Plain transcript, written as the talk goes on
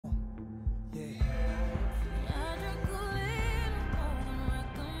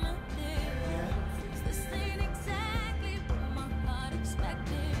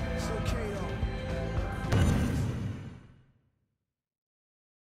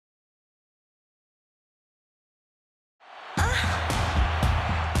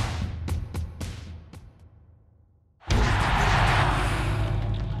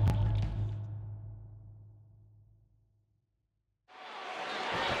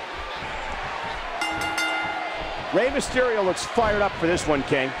Rey Mysterio looks fired up for this one,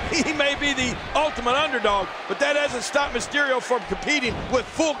 King. He may be the ultimate underdog, but that hasn't stopped Mysterio from competing with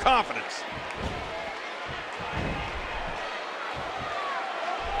full confidence.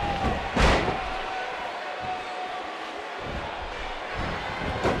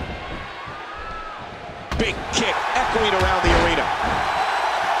 Big kick echoing around the arena.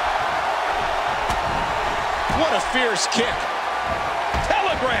 What a fierce kick.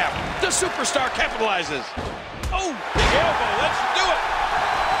 Telegraph. The superstar capitalizes. Oh, big elbow. Let's do it.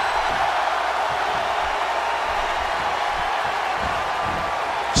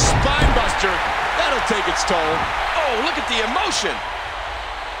 Spine buster. That'll take its toll. Oh, look at the emotion.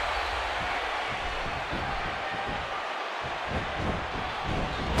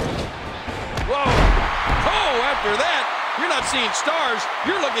 Whoa. Oh, after that, you're not seeing stars.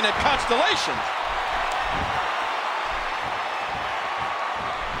 You're looking at constellations.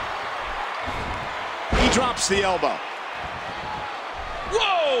 Drops the elbow.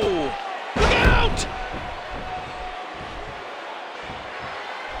 Whoa! Look out!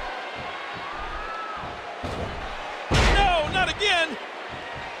 No, not again.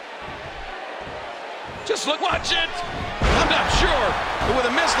 Just look, watch it. I'm not sure, but with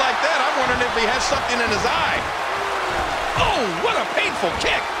a miss like that, I'm wondering if he has something in his eye. Oh, what a painful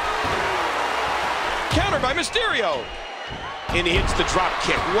kick. Counter by Mysterio. And he hits the drop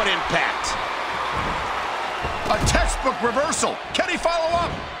kick. What impact. A textbook reversal. Can he follow up?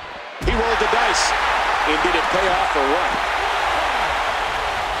 He rolled the dice. And did it pay off or what?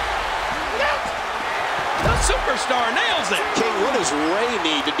 The superstar nails it. King, what does Rey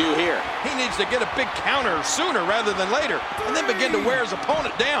need to do here? He needs to get a big counter sooner rather than later, and then begin to wear his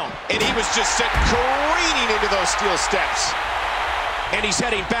opponent down. And he was just sent careening into those steel steps. And he's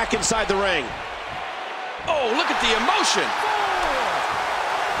heading back inside the ring. Oh, look at the emotion.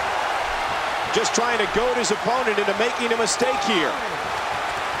 Just trying to goad his opponent into making a mistake here.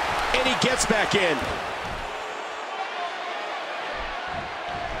 And he gets back in.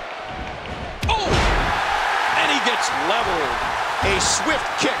 Oh! And he gets leveled. A swift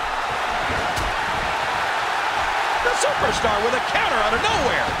kick. The superstar with a counter out of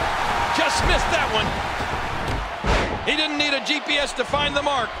nowhere. Just missed that one. He didn't need a GPS to find the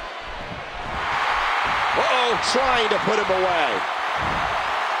mark. Uh-oh, trying to put him away.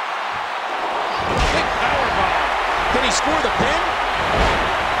 Big powerbomb. Can he score the pin?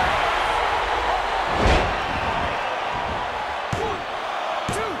 1,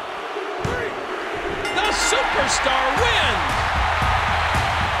 2, 3. The superstar wins.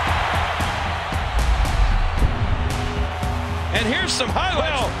 And here's some highlights.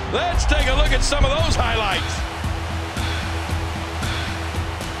 Well, let's take a look at some of those highlights.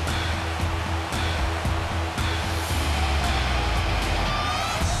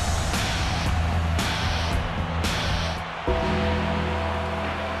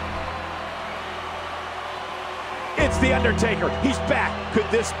 It's the Undertaker. He's back. Could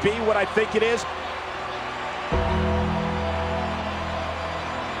this be what I think it is?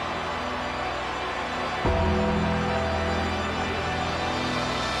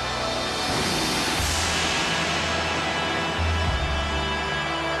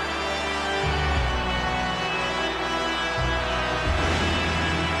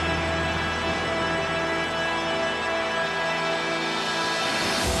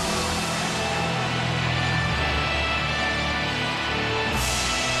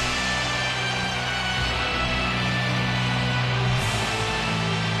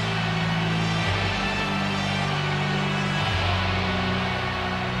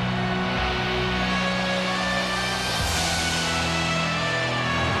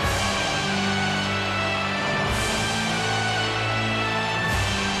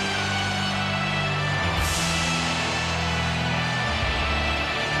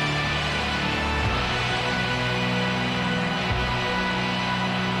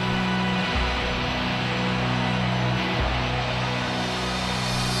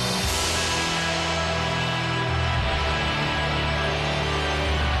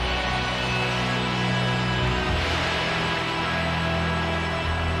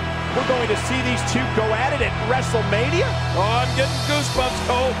 We're going to see these two go at it at WrestleMania? Oh, I'm getting goosebumps,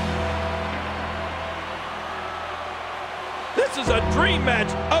 Cole. This is a dream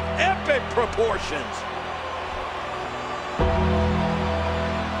match of epic proportions.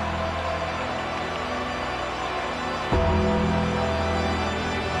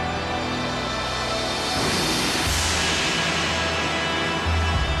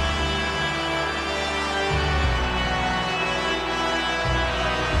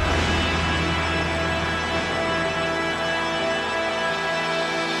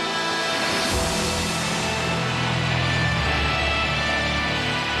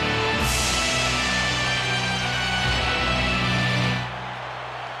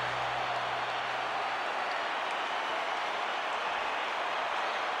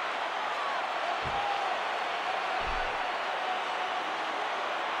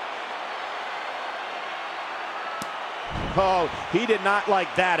 Oh, he did not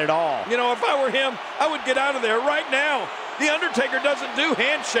like that at all. You know, if I were him, I would get out of there right now. The Undertaker doesn't do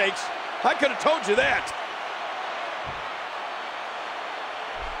handshakes. I could have told you that.